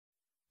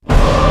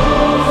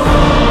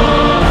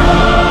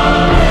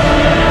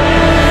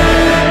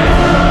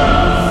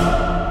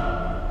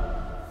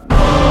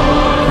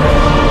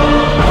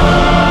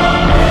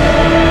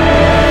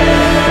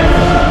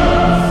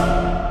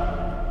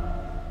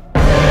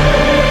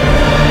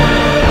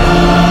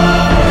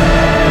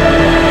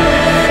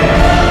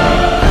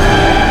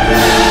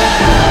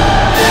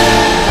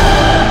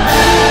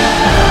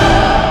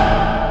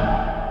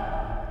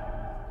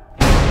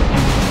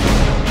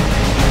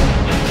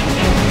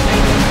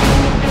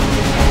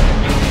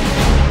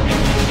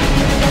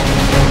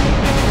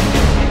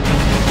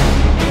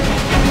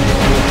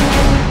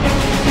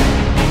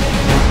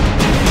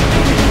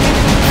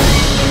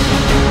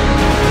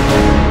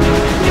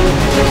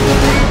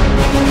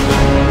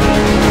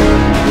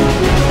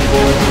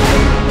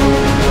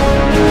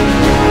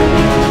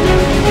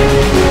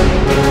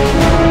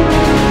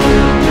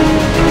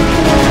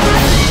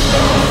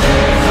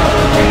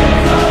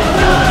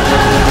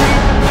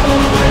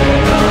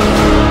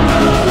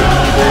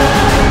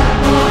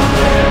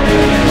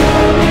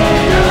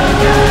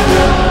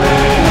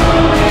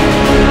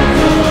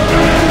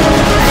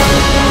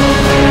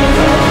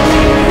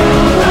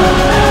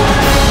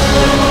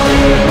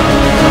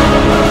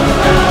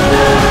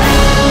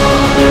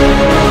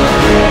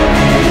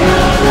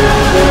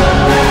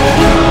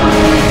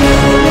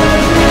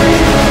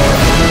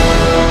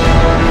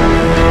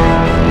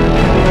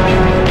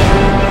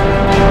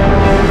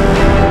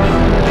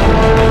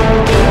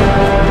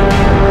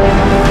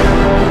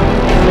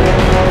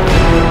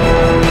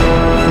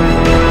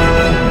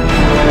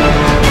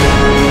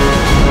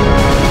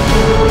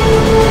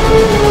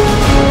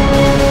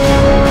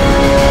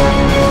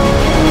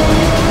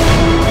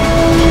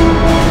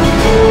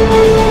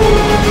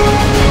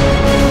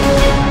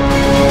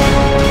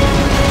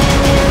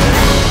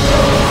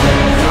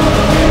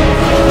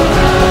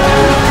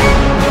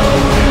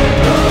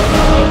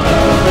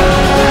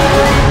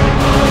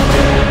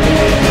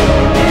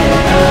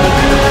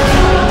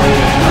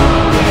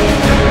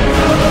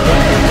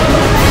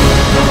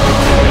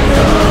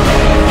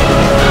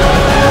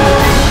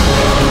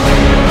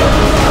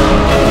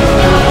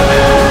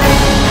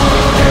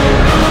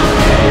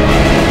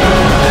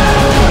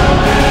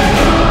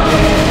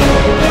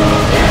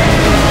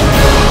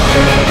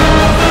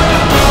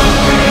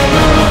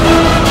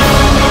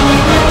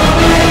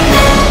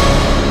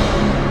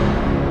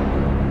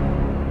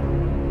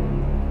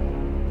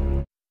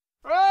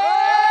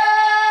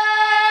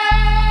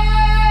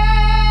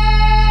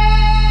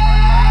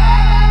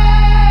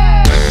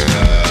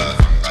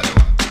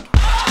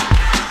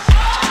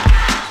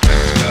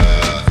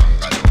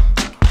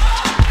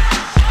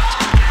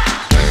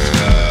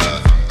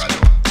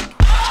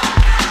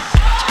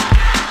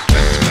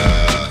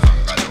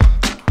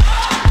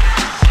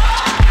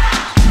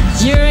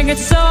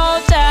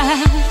soldier,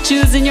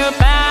 choosing your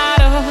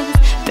battles.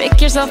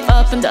 Pick yourself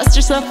up and dust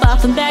yourself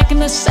off and back in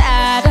the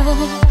saddle.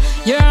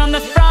 You're on the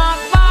front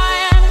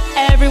line,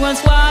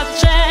 everyone's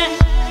watching.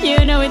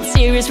 You know it's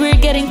serious,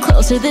 we're getting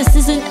closer, this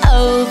isn't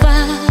over.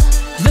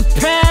 The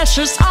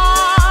pressure's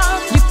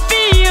on, you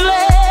feel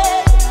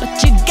it, but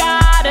you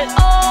got it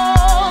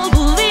all,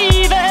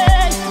 believe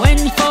it. When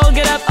you fall,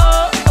 get up,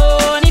 oh,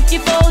 oh, and if you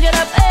fall, get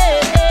up, eh,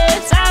 eh.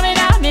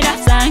 Tamina, mina,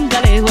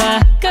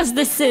 sangalewa, cause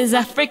this is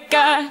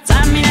Africa.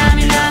 Tamina,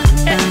 mina,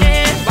 eh,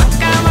 eh,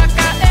 waka,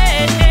 waka,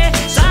 eh, eh.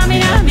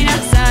 Tamina, mina,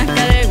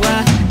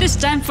 sangalewa, this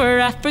time for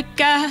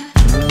Africa.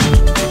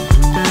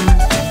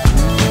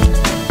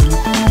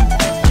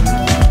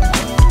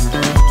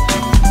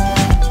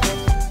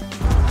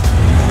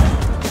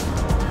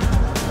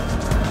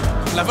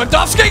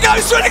 Lewandowski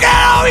goes through it again!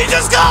 Oh, you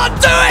just can't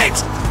do it!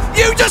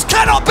 You just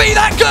cannot be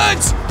that good!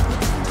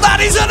 That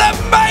is an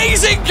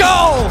amazing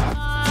goal!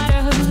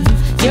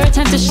 Your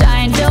time to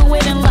shine, don't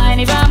wait in line,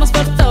 y vamos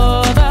por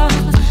todo.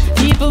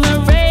 People are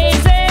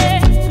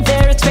raising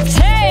their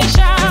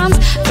expectations.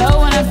 Go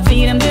on and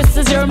feed them, this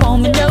is your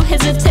moment, no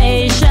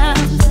hesitation.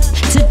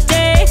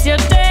 Today's your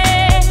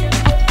day,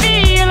 I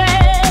feel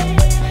it.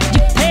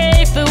 You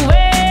pave the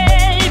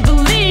way,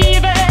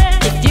 believe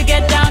it. If you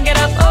get down, get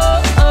up,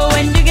 oh, oh.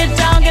 When you get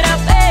down, get up,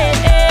 eh,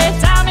 eh.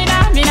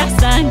 Tamina, mina,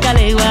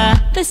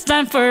 sangalewa, this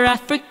time for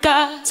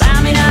Africa.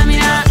 Tamina,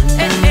 mina,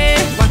 eh, eh.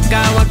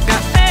 Waka, waka,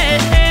 eh,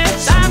 eh.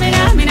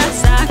 Tamina, mina,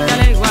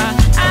 sangalewa,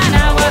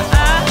 anawa,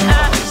 ah,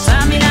 ah.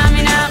 Tamina,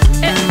 mina,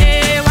 eh,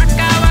 eh.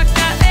 Waka,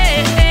 waka,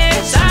 eh, eh.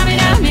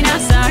 Tamina, mina,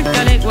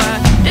 sangalewa,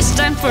 this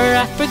time for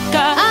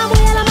Africa. I'm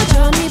well on my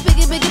journey,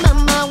 biggie, biggie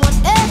mama,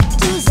 1 A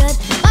to Z.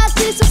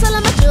 Party so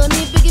on my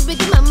journey, biggie,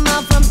 biggie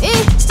mama, from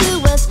east to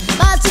west.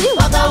 Party,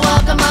 waka,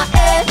 waka, my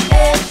eh,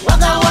 eh.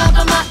 Waka,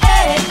 waka, my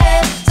eh,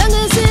 eh.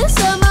 Sangin' since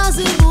summer's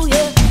in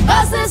Booye,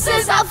 cause this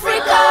is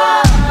Africa.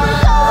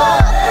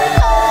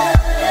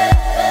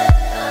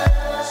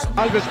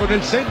 Alves con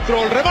el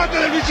centro, el remate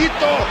de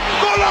Luisito,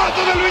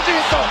 golazo de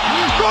Luisito,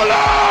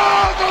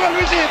 golazo de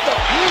Luisito,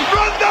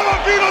 no andaba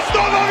finos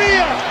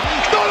todavía,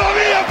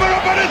 pero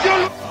apareció.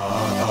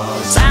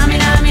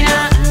 Tamina,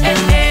 mina, eh,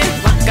 eh,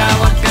 waka,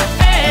 waka,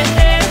 eh,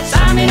 eh.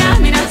 Tamina,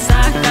 mina,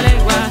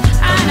 sangalewa,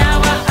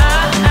 anawa,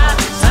 ah, ah.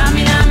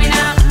 Tamina,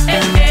 mina,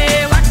 eh,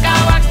 eh, waka,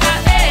 waka,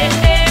 eh,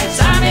 eh.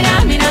 Tamina,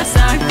 mina,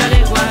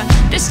 sangalewa,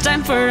 this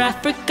time for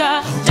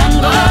Africa.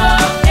 Tango,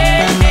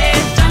 eh, eh,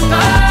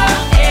 tango,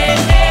 eh,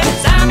 eh.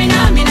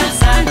 Tamina, mina,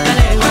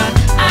 sangalewa,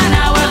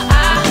 anawa,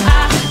 ah,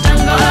 ah.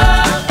 Tango,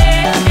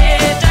 eh,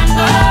 eh,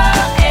 tango,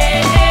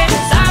 eh, eh.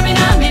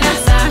 Tamina, mina,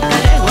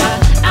 sangalewa,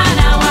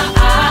 anawa,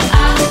 ah,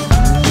 ah.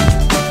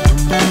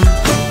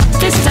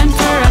 This time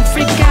for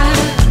Africa.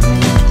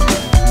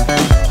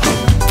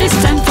 This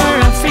time for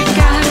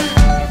Africa.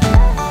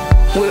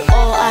 We're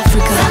all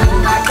Africa.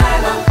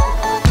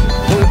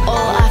 We're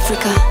all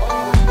Africa.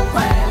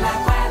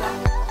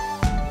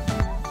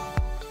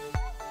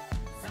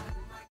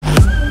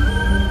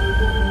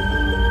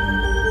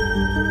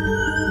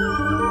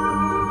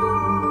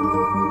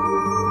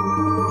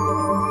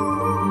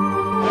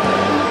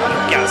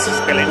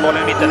 Spelar in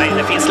bollen i mitten, där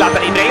inne finns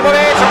Zlatan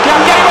Ibrahimovic som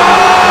klackar i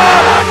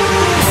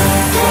mål!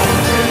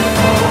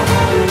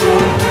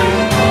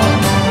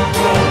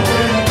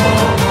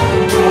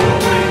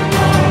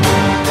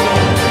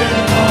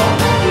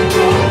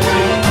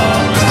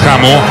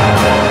 Ramo.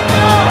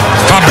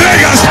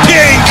 Fabregas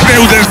piękny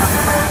uderzenie.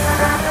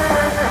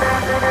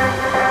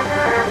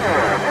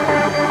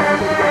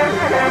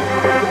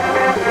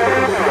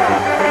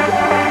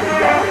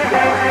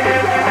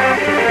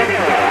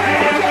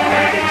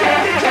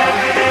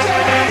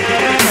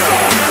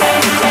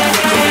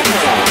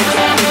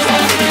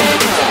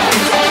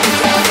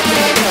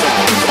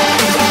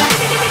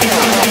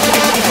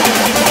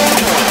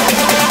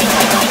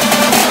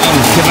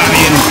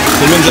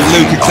 The runs of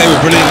Luke, they were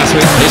brilliant last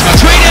week. Here's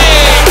Machado!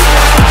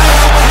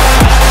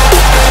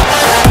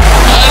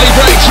 Early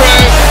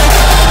breakthrough!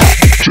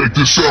 Check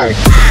this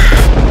out.